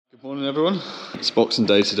Morning everyone, it's Boxing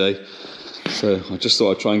Day today, so I just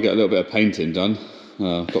thought I'd try and get a little bit of painting done.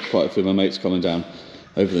 I've got quite a few of my mates coming down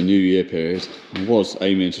over the New Year period. I was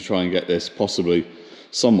aiming to try and get this possibly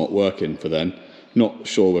somewhat working for then. Not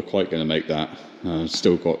sure we're quite going to make that,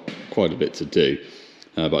 still got quite a bit to do,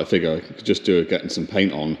 but I figure I could just do it getting some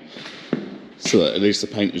paint on so that at least the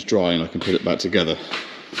paint is dry and I can put it back together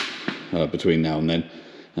between now and then.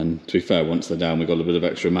 And to be fair, once they're down, we've got a bit of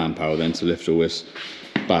extra manpower then to lift all this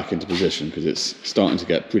back into position, because it's starting to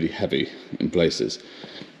get pretty heavy in places.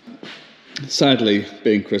 Sadly,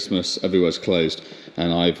 being Christmas, everywhere's closed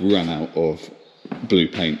and I've run out of blue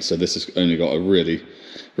paint, so this has only got a really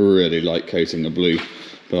light coating of blue,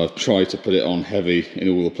 but I've tried to put it on heavy in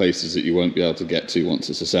all the places that you won't be able to get to once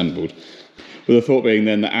it's assembled, with the thought being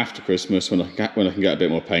then that after Christmas, when I can get a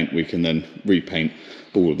bit more paint, we can then repaint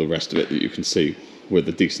all of the rest of it that you can see with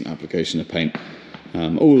a decent application of paint.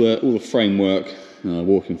 All the framework,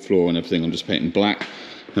 walking floor and everything, I'm just painting black,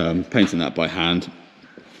 painting that by hand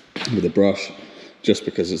with a brush, just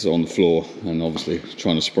because it's on the floor, and obviously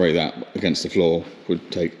trying to spray that against the floor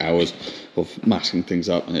would take hours of masking things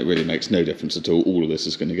up, and it really makes no difference at all. All of this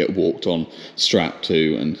is going to get walked on, strapped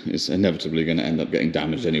to, and it's inevitably going to end up getting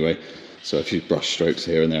damaged anyway, so a few brush strokes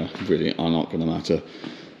here and there really are not going to matter.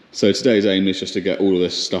 So today's aim is just to get all of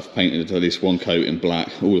this stuff painted to at least one coat in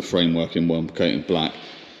black, all the framework in one coat in black.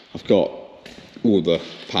 I've got all the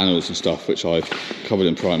panels and stuff which I've covered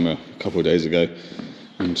in primer a couple of days ago,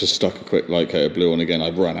 and just stuck a quick light coat of blue on again.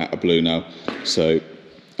 I've run out of blue now, so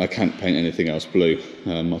I can't paint anything else blue.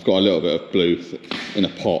 I've got a little bit of blue in a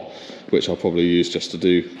pot which I'll probably use just to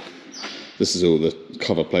do, this is all the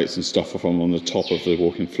cover plates and stuff from on the top of the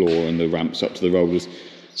walking floor and the ramps up to the rollers.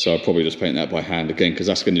 So I'll probably just paint that by hand again, because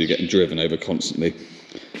that's going to be getting driven over constantly.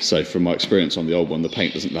 So from my experience on the old one, the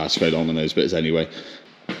paint doesn't last very long on those bits anyway.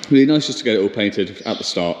 Really nice just to get it all painted at the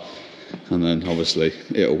start, and then obviously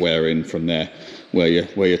it'll wear in from there where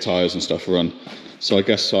your tyres and stuff run. So I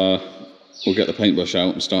guess we'll get the paintbrush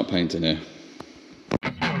out and start painting here.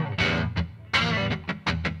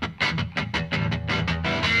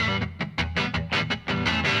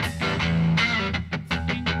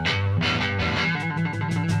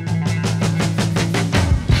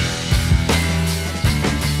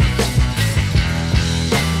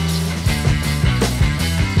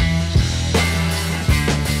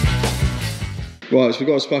 Right, so we've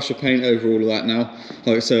got a splash of paint over all of that now.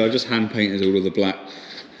 Like I said, I just hand painted all of the black.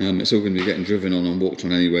 It's all going to be getting driven on and walked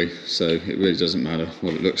on anyway, so it really doesn't matter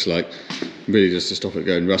what it looks like. Really just to stop it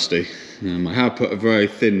going rusty. I have put a very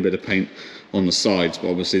thin bit of paint on the sides, but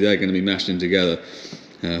obviously they're going to be meshed in together.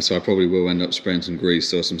 So I probably will end up spraying some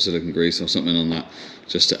grease or some silicone grease or something on that,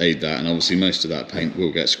 just to aid that, and obviously most of that paint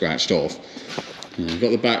will get scratched off. I've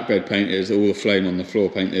got the back bed painted, all the flame on the floor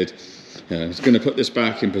painted. I'm going to put this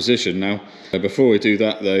back in position now. Before we do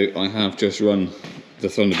that though, I have just run the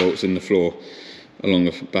thunderbolts in the floor along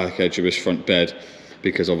the back edge of this front bed,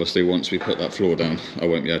 because obviously once we put that floor down I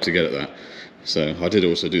won't be able to get at that. So I did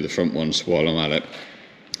also do the front ones while I'm at it.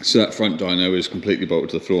 So that front dyno is completely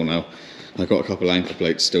bolted to the floor now. I've got a couple of anchor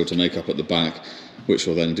plates still to make up at the back, which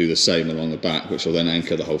will then do the same along the back, which will then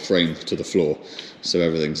anchor the whole frame to the floor, so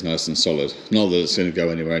everything's nice and solid. Not that it's going to go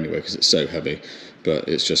anywhere anyway because it's so heavy, but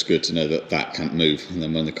it's just good to know that that can't move, and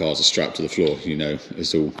then when the cars are strapped to the floor, you know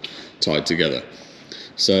it's all tied together.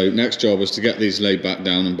 So next job is to get these laid back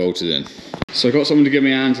down and bolted in. So I got someone to give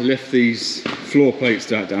me a hand to lift these floor plates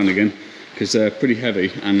down again, because they're pretty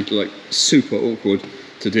heavy and like super awkward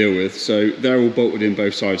to deal with. So they're all bolted in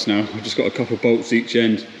both sides now. I've just got a couple of bolts each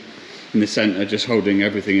end in the centre, just holding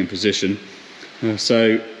everything in position.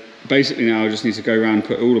 So basically now I just need to go around,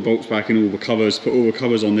 put all the bolts back in all the covers, put all the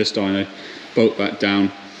covers on this dyno, bolt back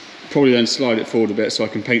down, probably then slide it forward a bit so I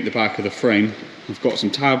can paint the back of the frame. I've got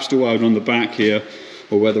some tabs still welded on the back here,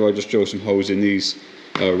 or whether I just drill some holes in these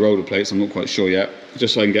roller plates, I'm not quite sure yet,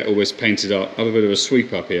 just so I can get all this painted up. I have a bit of a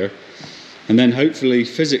sweep up here, and then hopefully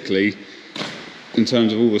physically, in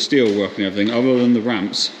terms of all the steel work and everything, other than the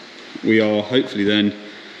ramps, we are hopefully then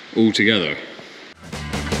all together.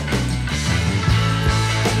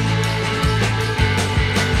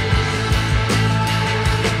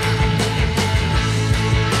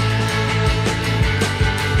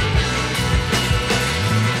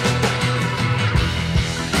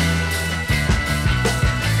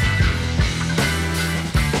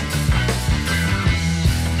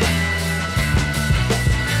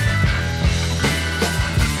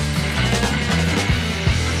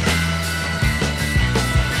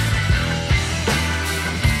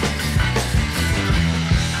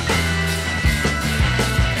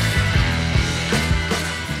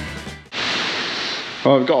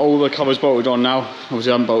 Right, I've got all the covers bolted on now.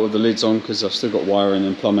 Obviously I haven't bolted the lids on because I've still got wiring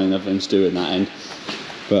and plumbing and everything to do in that end.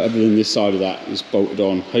 But everything this side of that is bolted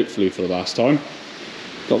on, hopefully for the last time.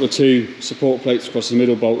 Got the 2 support plates across the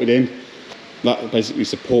middle bolted in. That basically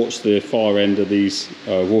supports the far end of these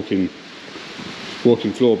walking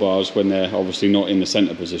floor bars when they're obviously not in the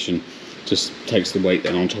centre position. Just takes the weight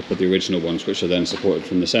then on top of the original ones, which are then supported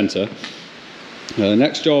from the centre.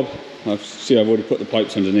 Next job, I've already put the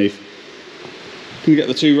pipes underneath. Can get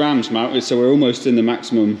the 2 rams mounted, so we're almost in the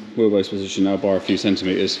maximum wheelbase position now by a few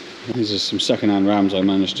centimetres. These are some second-hand rams I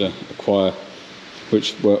managed to acquire,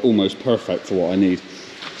 which were almost perfect for what I need.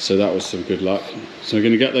 So that was some good luck. So we're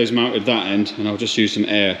going to get those mounted that end, and I'll just use some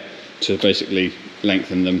air to basically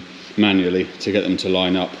lengthen them manually to get them to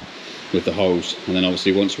line up with the holes. And then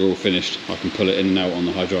obviously once we're all finished, I can pull it in and out on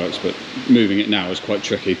the hydraulics, but moving it now is quite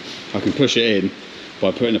tricky. I can push it in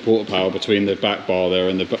by putting a porta power between the back bar there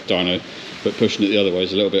and the dyno, but pushing it the other way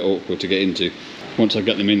is a little bit awkward to get into. Once I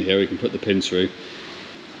get them in here, we can put the pins through.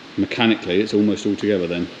 Mechanically, it's almost all together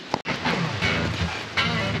then.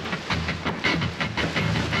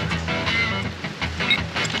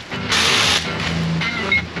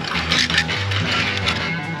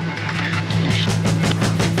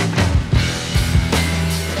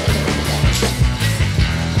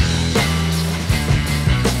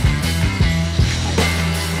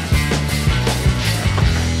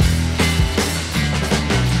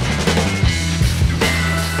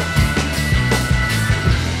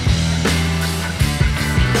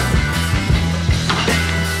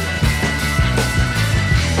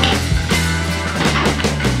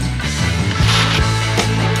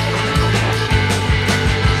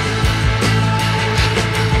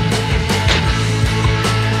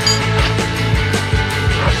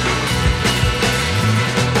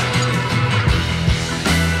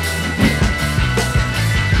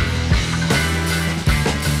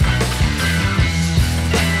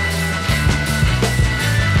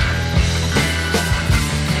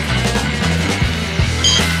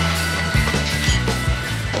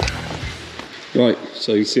 Right,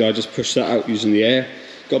 so you see I just pushed that out using the air.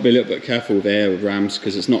 Got to be a little bit careful with air with rams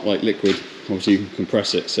because it's not like liquid. Obviously you can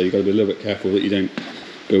compress it, so you've got to be a little bit careful that you don't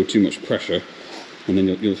build too much pressure and then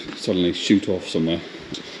you'll suddenly shoot off somewhere.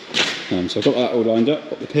 So I've got that all lined up,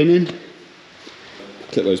 got the pin in.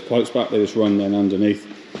 Clip those pipes back, they just run then underneath.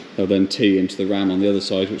 They'll then tee into the ram on the other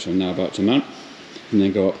side, which I'm now about to mount, and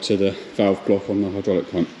then go up to the valve block on the hydraulic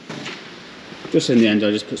pump. Just in the end I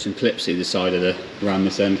just put some clips either side of the ram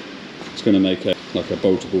this end. It's going to make like a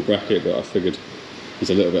boltable bracket, but I figured it's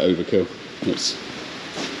a little bit overkill. It's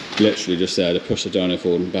literally just there to push the dyno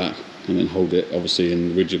forward and back and then hold it obviously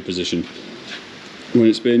in rigid position when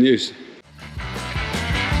it's being used.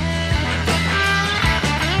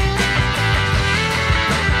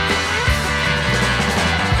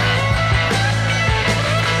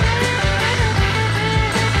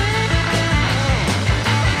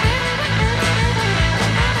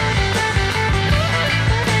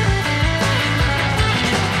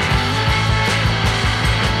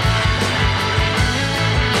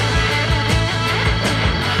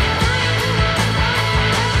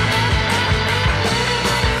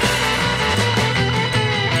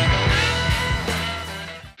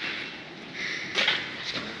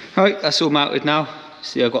 Right, that's all mounted now.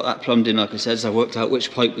 See, I've got that plumbed in like I said, so I worked out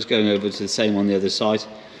which pipe was going over to the same on the other side.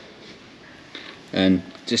 And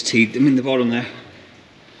just teed them in the bottom there.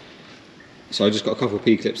 So I just got a couple of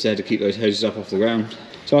P-clips there to keep those hoses up off the ground.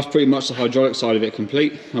 So that's pretty much the hydraulic side of it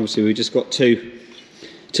complete. Obviously we just got two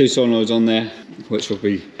solenoids on there, which will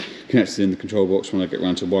be connected in the control box when I get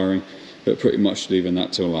around to wiring, but pretty much leaving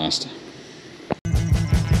that till last.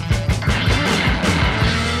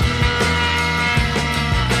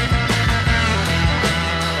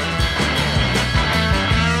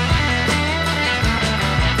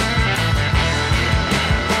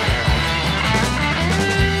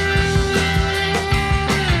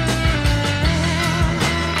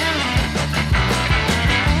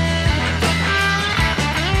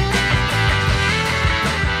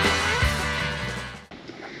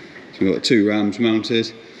 We've got 2 rams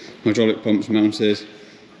mounted, hydraulic pumps mounted,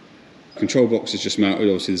 control box is just mounted,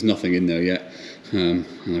 obviously there's nothing in there yet, and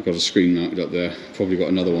I've got a screen mounted up there, probably got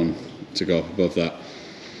another one to go above that,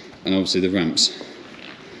 and obviously the ramps.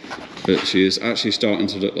 But she is actually starting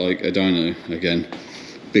to look like a dyno again,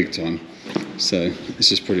 big time, so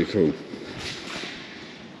this is pretty cool.